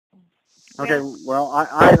Okay, Yeah. well,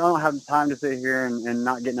 I don't have time to sit here and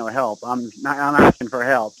not get no help. I'm asking for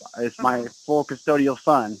help. It's my Uh-huh. full custodial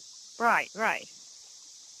son. Right, right.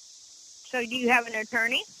 So do you have an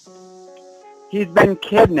attorney? He's been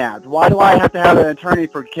kidnapped. Why do I have to have an attorney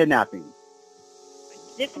for kidnapping?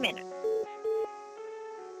 Just a minute.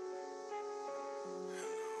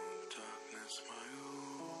 Darkness, my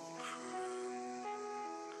old friend.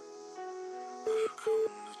 I've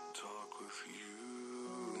come to talk with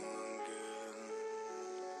you again.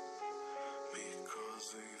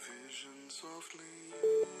 Because a vision softly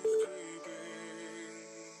creeping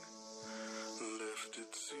left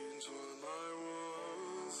its seeds while I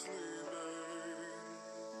was sleeping.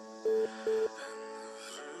 And the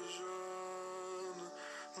vision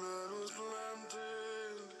that was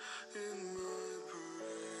planted in my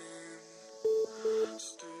brain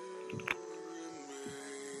still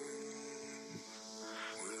remains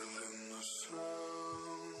within the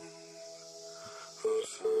sound of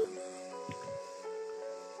silence.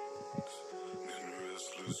 In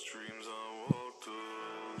restless dreams I walked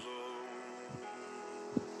alone,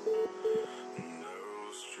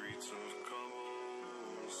 narrow streets of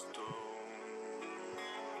cobblestone,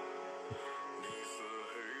 neath the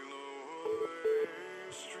halo of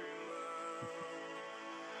a street lamp,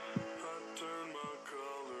 I turned my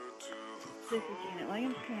collar to the This is Janet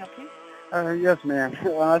Williams. Can I help you? Yes, ma'am. I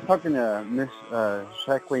was talking to Miss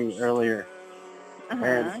Sheckley earlier, and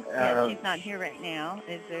Uh-huh. Yeah, she's not here right now.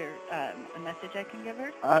 Is there a message I can give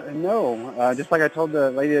her? no, just like I told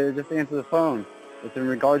the lady that just answered the phone, it's in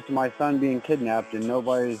regards to my son being kidnapped, and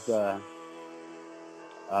nobody's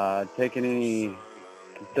taking any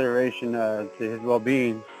consideration to his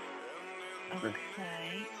well-being. Okay.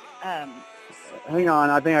 Um, Hang on,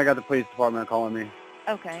 I think I got the police department calling me.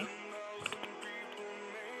 okay.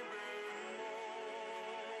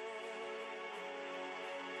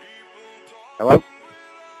 Hello?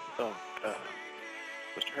 Oh,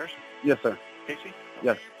 Mr. Harrison? Yes, sir. Casey?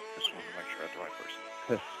 Yes. Okay. Just wanted to make sure I had the right person.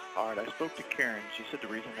 Yes. All right, I spoke to Karen. She said the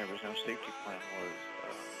reason there was no safety plan was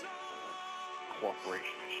a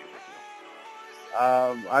cooperation issue with you.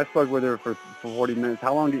 I spoke with her for 40 minutes.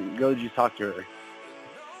 How long ago did you talk to her?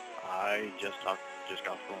 I just got off the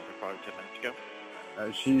phone with her probably 10 minutes ago.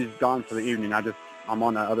 She's gone for the evening. I'm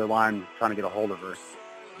on the other line trying to get a hold of her.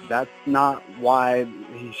 That's not why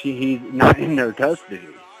he's not in their custody.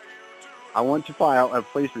 I want to file a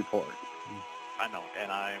police report. I know,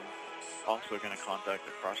 and I'm also going to contact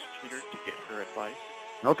the prosecutor to get her advice.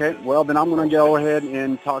 Okay, well then I'm going to go ahead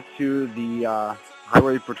and talk to the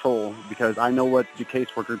highway patrol because I know what the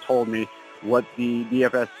caseworker told me, what the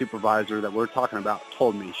DFS supervisor that we're talking about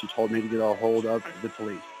told me. She told me to get a hold of the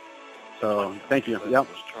police. So thank you. I Yep.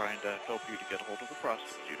 was trying to help you to get a hold of the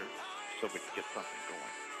prosecutor so we could get something going.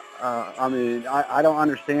 I mean, I don't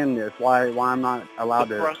understand this. Why I'm not allowed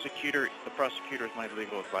The to? prosecutor is my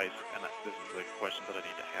legal advice, and this is the question that I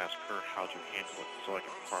need to ask her how to handle it so I can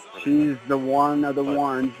properly. She's the one of the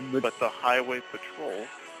ones. But the highway patrol,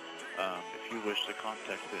 if you wish to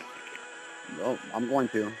contact them, you can. Well, I'm going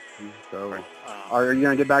to. So, Right. are you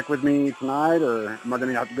going to get back with me tonight, or am I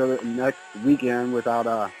going to have to go next weekend without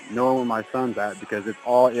knowing where my son's at because it's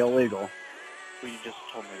all illegal? Well, you just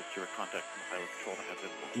told me that you were contacting the highway patrol to have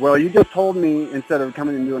them. Well, you just told me instead of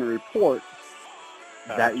coming and doing a report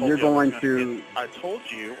that you're going to. I told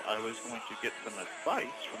you I was going to get some advice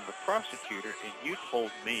from the prosecutor, and you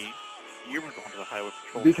told me you were going to the highway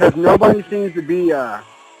patrol. Because nobody seems to be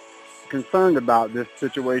concerned about this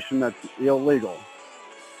situation that's illegal.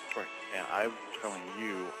 Right, and I'm telling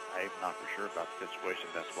you, I'm not for sure about the situation.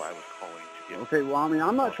 That's why I was calling to get. Okay, well, I mean,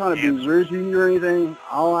 I'm not trying to be rude to you or anything.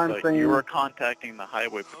 All I'm saying. You are contacting the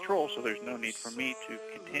highway patrol, so there's no need for me to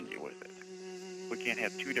continue with it. We can't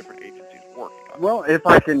have two different agencies working on it. Well, if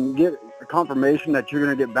I can get a confirmation that you're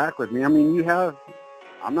going to get back with me, I mean, you have.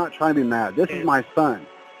 I'm not trying to be mad. This is my son.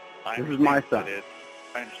 This is my son.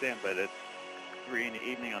 I understand, but it's 3 in the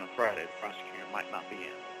evening on a Friday. The prosecutor might not be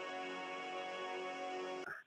in.